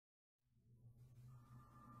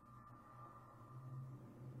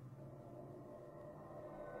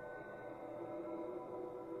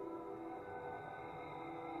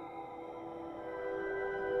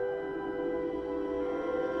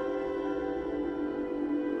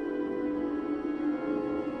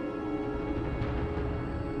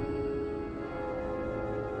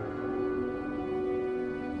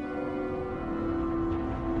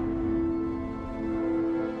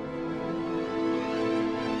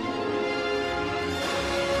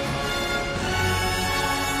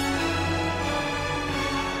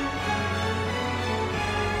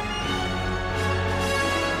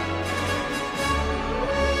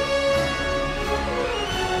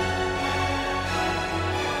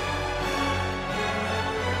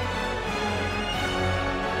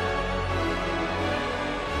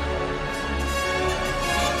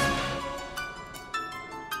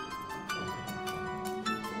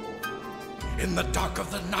In the dark of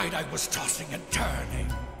the night I was tossing and turning,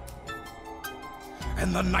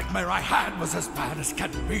 and the nightmare I had was as bad as can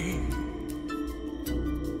be.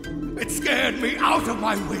 It scared me out of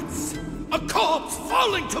my wits, a corpse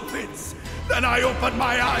falling to bits. Then I opened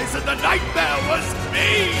my eyes and the nightmare was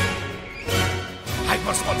me. I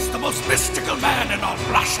was once the most mystical man in all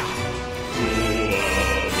Russia.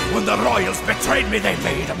 When the royals betrayed me, they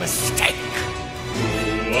made a mistake.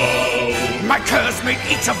 My curs made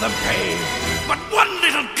each of them pay, but one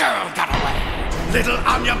little girl got away. Little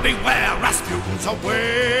Anya, beware, Rasputin's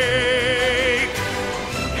awake.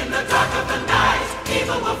 In the dark of the night,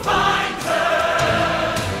 evil will find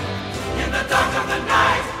her. In the dark of the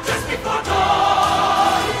night, just before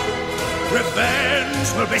dawn.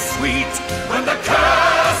 Revenge will be sweet when the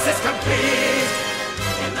curse is complete.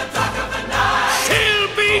 In the dark of the night, she'll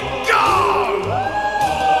be gone.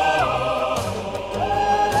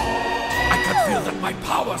 I can feel that my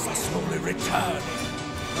powers are slowly returning.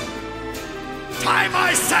 Tie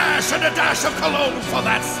my sash and a dash of cologne for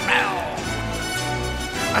that smell.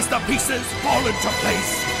 As the pieces fall into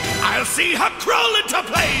place, I'll see her crawl into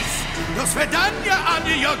place. Do svidania,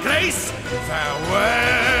 Anya, your grace.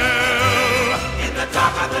 Farewell. in the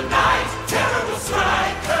dark of the night, terror will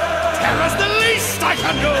strike her. Terror's the least I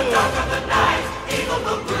can do. In the dark of the night, evil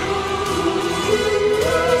will brew.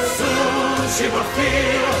 Soon she will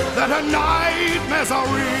feel that her nightmares are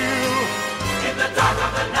real. In the dark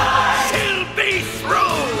of the night, she'll be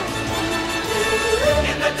through.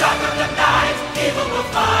 In the dark of the night, evil will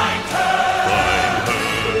find her.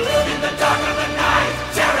 In the dark of the night,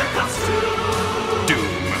 terror comes true.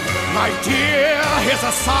 Doom. My dear, here's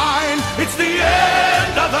a sign. It's the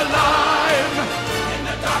end of the line. In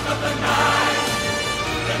the dark of the night,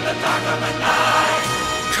 in the dark of the night.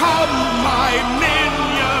 Come, my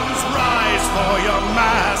minions, rise for your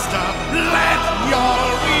master. Let your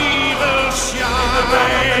evil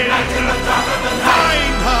shine.